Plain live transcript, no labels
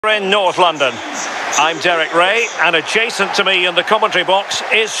In North London. I'm Derek Ray, and adjacent to me in the commentary box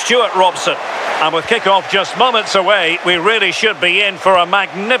is Stuart Robson. And with kick-off just moments away, we really should be in for a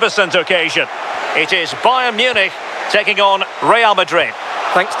magnificent occasion. It is Bayern Munich taking on Real Madrid.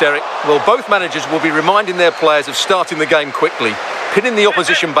 Thanks, Derek. Well, both managers will be reminding their players of starting the game quickly, pinning the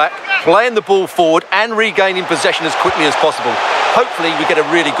opposition back, playing the ball forward and regaining possession as quickly as possible. Hopefully we get a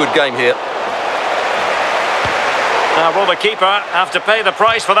really good game here. Now, will the keeper have to pay the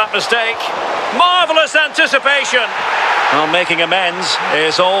price for that mistake? Marvellous anticipation! Well, making amends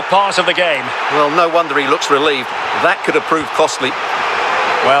is all part of the game. Well, no wonder he looks relieved. That could have proved costly.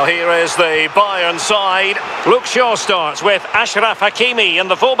 Well, here is the Bayern side. Luke Shaw starts with Achraf Hakimi in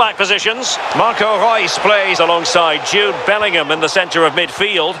the fullback positions. Marco Reus plays alongside Jude Bellingham in the centre of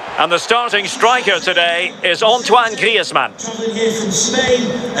midfield. And the starting striker today is Antoine Griezmann.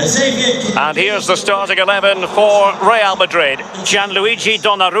 And here's the starting 11 for Real Madrid. Gianluigi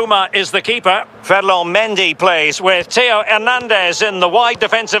Donnarumma is the keeper. Ferland Mendy plays with Theo Hernandez in the wide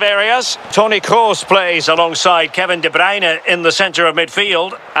defensive areas. Toni Kroos plays alongside Kevin De Bruyne in the centre of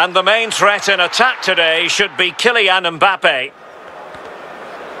midfield. And the main threat in attack today should be Kylian Mbappe.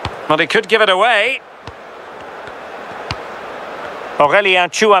 Well, he could give it away. Aurélien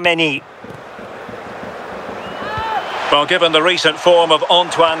Tchouameni. Well, given the recent form of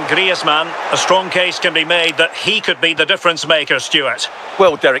Antoine Griezmann, a strong case can be made that he could be the difference maker, Stuart.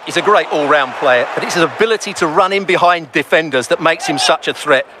 Well, Derek, he's a great all-round player, but it's his ability to run in behind defenders that makes him such a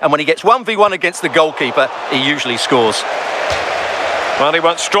threat. And when he gets 1v1 against the goalkeeper, he usually scores. Well, he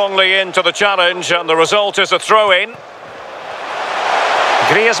went strongly into the challenge, and the result is a throw-in.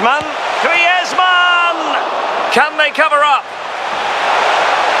 Griezmann! Griezmann! Can they cover up?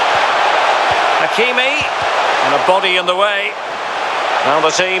 Hakimi, and a body in the way. Now the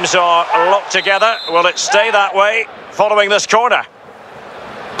teams are locked together. Will it stay that way following this corner?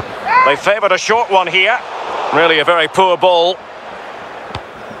 They favoured a short one here. Really a very poor ball.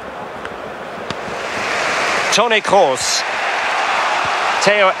 Toni Kroos.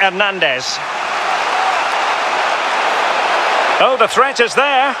 Theo Hernandez. Oh, the threat is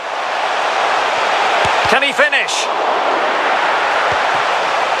there. Can he finish?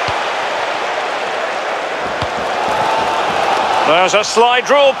 There's a slide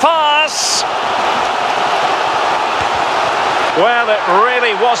rule pass. Well, it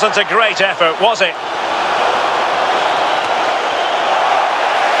really wasn't a great effort, was it?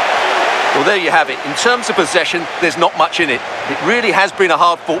 Well, there you have it. In terms of possession, there's not much in it. It really has been a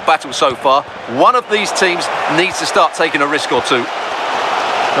hard-fought battle so far. One of these teams needs to start taking a risk or two.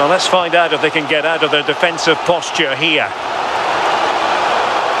 Well, let's find out if they can get out of their defensive posture here.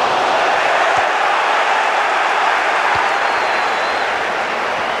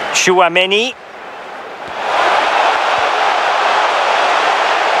 Tchouameni.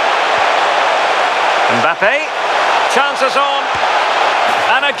 Mbappe. Chances on.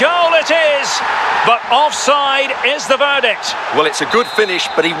 And a goal it is. But offside is the verdict. Well, it's a good finish,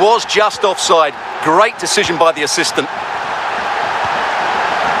 but he was just offside. Great decision by the assistant.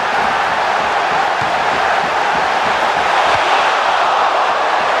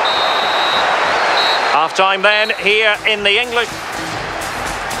 Half-time then, here in the English...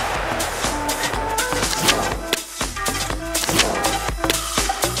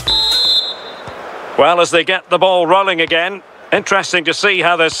 Well, as they get the ball rolling again, interesting to see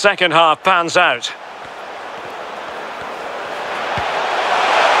how the second half pans out.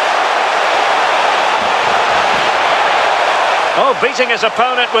 Oh, beating his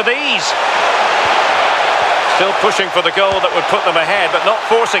opponent with ease. Still pushing for the goal that would put them ahead, but not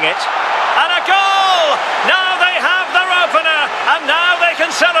forcing it. And a goal! Now they have their opener, and now they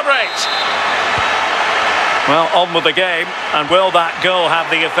can celebrate. Well, on with the game, and will that goal have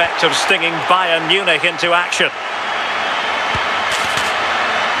the effect of stinging Bayern Munich into action?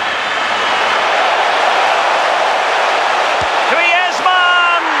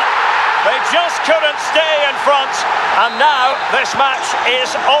 Griezmann! They just couldn't stay in front, and now this match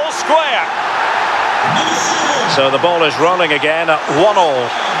is all square. So the ball is rolling again at 1-1.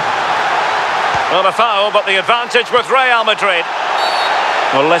 Well, a foul, but the advantage with Real Madrid.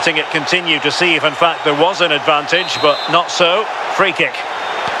 Well, letting it continue to see if in fact there was an advantage, but not so. Free kick.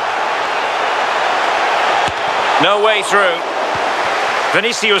 No way through.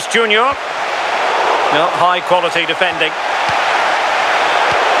 Vinicius Junior. No, high quality defending.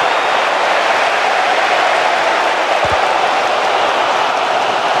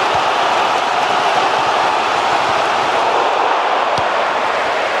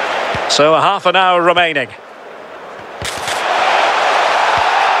 So a half an hour remaining.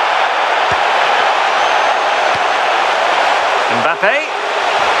 Mbappe.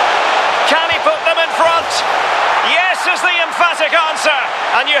 is the emphatic answer,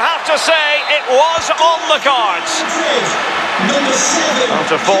 and you have to say it was on the cards.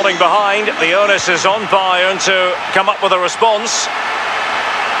 After falling behind, the onus is on Bayern to come up with a response.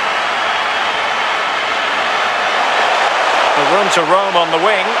 The room to roam on the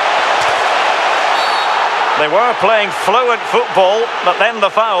wing. They were playing fluent football, but then the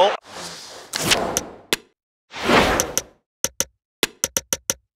foul.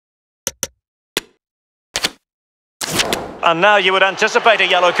 And now you would anticipate a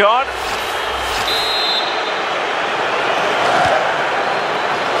yellow card.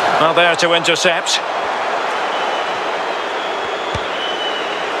 Well, there to intercept.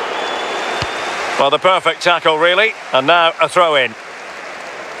 Well, the perfect tackle, really. And now a throw-in.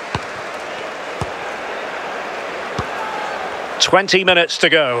 20 minutes to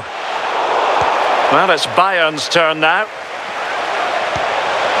go. Well, it's Bayern's turn now.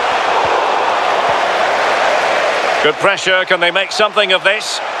 Good pressure. Can they make something of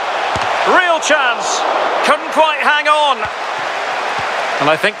this? Real chance. Couldn't quite hang on. And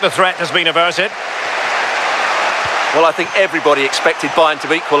I think the threat has been averted. Well, I think everybody expected Bayern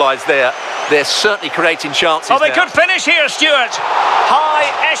to equalise there. They're certainly creating chances. Oh, they now. could finish here, Stuart. High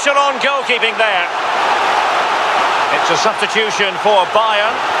echelon goalkeeping there. It's a substitution for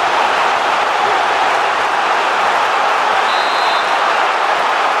Bayern.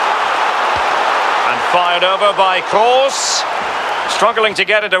 And fired over by Kroos. Struggling to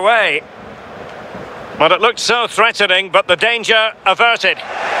get it away. Well, it looked so threatening, but the danger averted.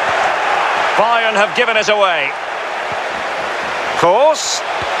 Bayern have given it away. Kroos.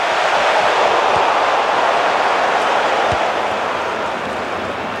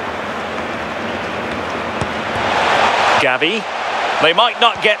 Gavi. They might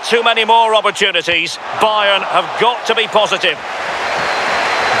not get too many more opportunities. Bayern have got to be positive.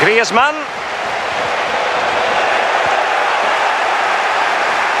 Griezmann.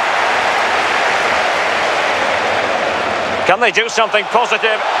 Can they do something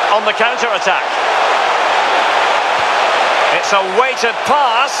positive on the counter-attack? It's a weighted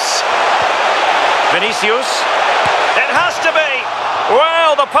pass. Vinicius. It has to be.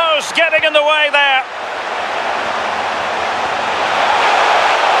 Well, the post getting in the way there.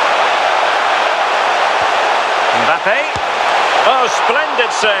 Mbappe. Oh,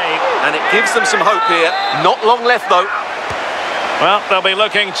 splendid save. And it gives them some hope here. Not long left, though. Well, they'll be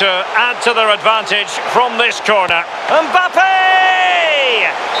looking to add to their advantage from this corner. Mbappe!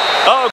 Oh.